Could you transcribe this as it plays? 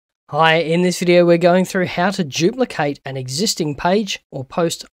Hi, in this video we're going through how to duplicate an existing page or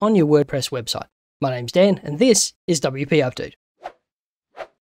post on your WordPress website. My name's Dan and this is WP Update.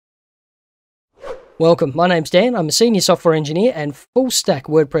 Welcome, my name's Dan, I'm a senior software engineer and full stack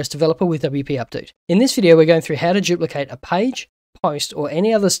WordPress developer with WP Update. In this video we're going through how to duplicate a page, post or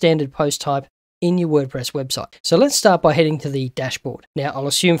any other standard post type in your WordPress website. So let's start by heading to the dashboard. Now I'll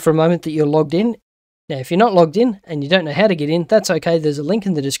assume for a moment that you're logged in. Now, if you're not logged in and you don't know how to get in, that's okay. There's a link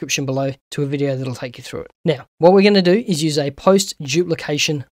in the description below to a video that'll take you through it. Now, what we're going to do is use a post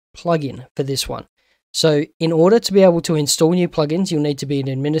duplication plugin for this one. So in order to be able to install new plugins, you'll need to be an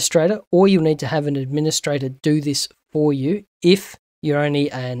administrator or you'll need to have an administrator do this for you if you're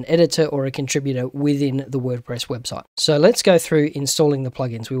only an editor or a contributor within the WordPress website. So let's go through installing the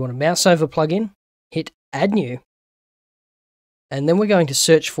plugins. We want to mouse over plugin, hit add new, and then we're going to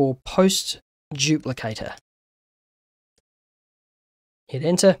search for post Duplicator. Hit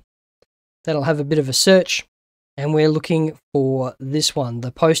enter. That'll have a bit of a search and we're looking for this one,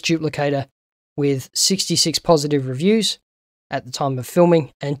 the post duplicator with 66 positive reviews at the time of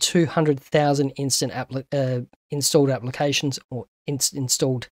filming and 200,000 installed applications or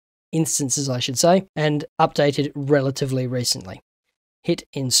installed instances I should say, and updated relatively recently. Hit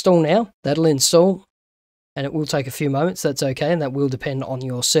install now. That'll install. And it will take a few moments, that's okay, and that will depend on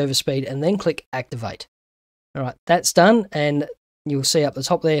your server speed, and then click activate. All right, that's done, and you'll see up the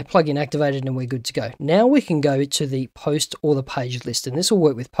top there, plugin activated, and we're good to go. Now we can go to the post or the page list, and this will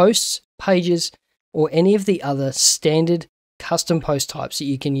work with posts, pages, or any of the other standard custom post types that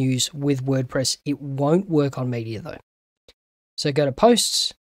you can use with WordPress. It won't work on media though. So go to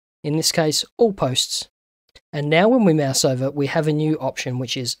posts, in this case, all posts. And now when we mouse over, we have a new option,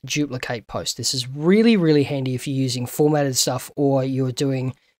 which is duplicate post. This is really, really handy if you're using formatted stuff or you're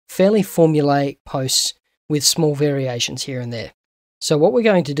doing fairly formulaic posts with small variations here and there. So what we're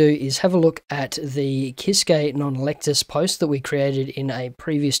going to do is have a look at the Quisque non-lectus post that we created in a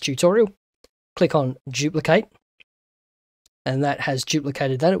previous tutorial. Click on duplicate, and that has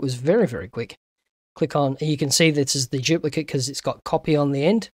duplicated that. It was very, very quick. Click on, you can see this is the duplicate because it's got copy on the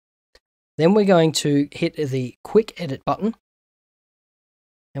end. Then we're going to hit the quick edit button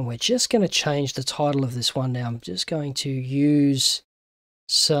and we're just going to change the title of this one now. I'm just going to use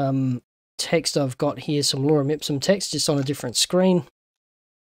some text I've got here, some lorem ipsum text just on a different screen.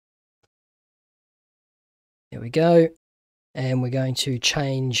 There we go. And we're going to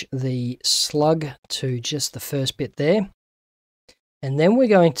change the slug to just the first bit there. And then we're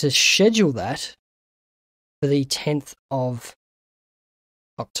going to schedule that for the 10th of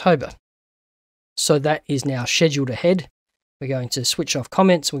October. So that is now scheduled ahead. We're going to switch off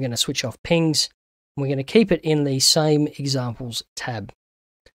comments. We're going to switch off pings. We're going to keep it in the same examples tab.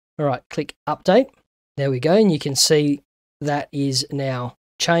 All right, click update. There we go. And you can see that is now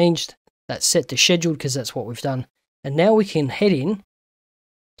changed. That's set to scheduled because that's what we've done. And now we can head in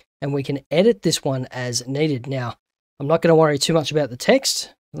and we can edit this one as needed. Now, I'm not going to worry too much about the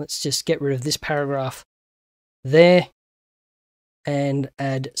text. Let's just get rid of this paragraph there and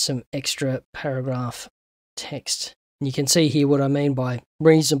add some extra paragraph text. And you can see here what I mean by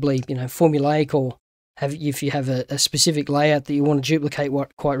reasonably, formulaic, or if you have a specific layout that you want to duplicate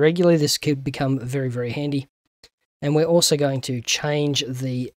quite regularly, this could become very, very handy. And we're also going to change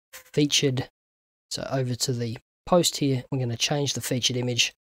the featured, so over to the post here, we're going to change the featured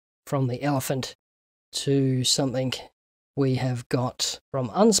image from the elephant to something we have got from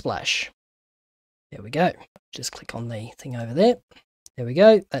Unsplash. There we go. Just click on the thing over there. There we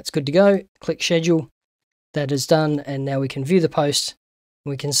go. That's good to go. Click schedule. That is done. And now we can view the post.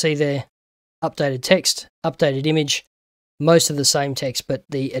 We can see there updated text, updated image, most of the same text, but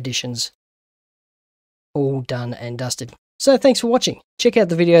the additions all done and dusted. So thanks for watching. Check out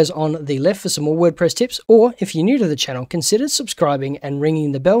the videos on the left for some more WordPress tips, or if you're new to the channel, consider subscribing and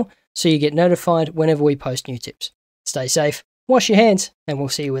ringing the bell so you get notified whenever we post new tips. Stay safe, wash your hands, and we'll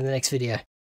see you in the next video.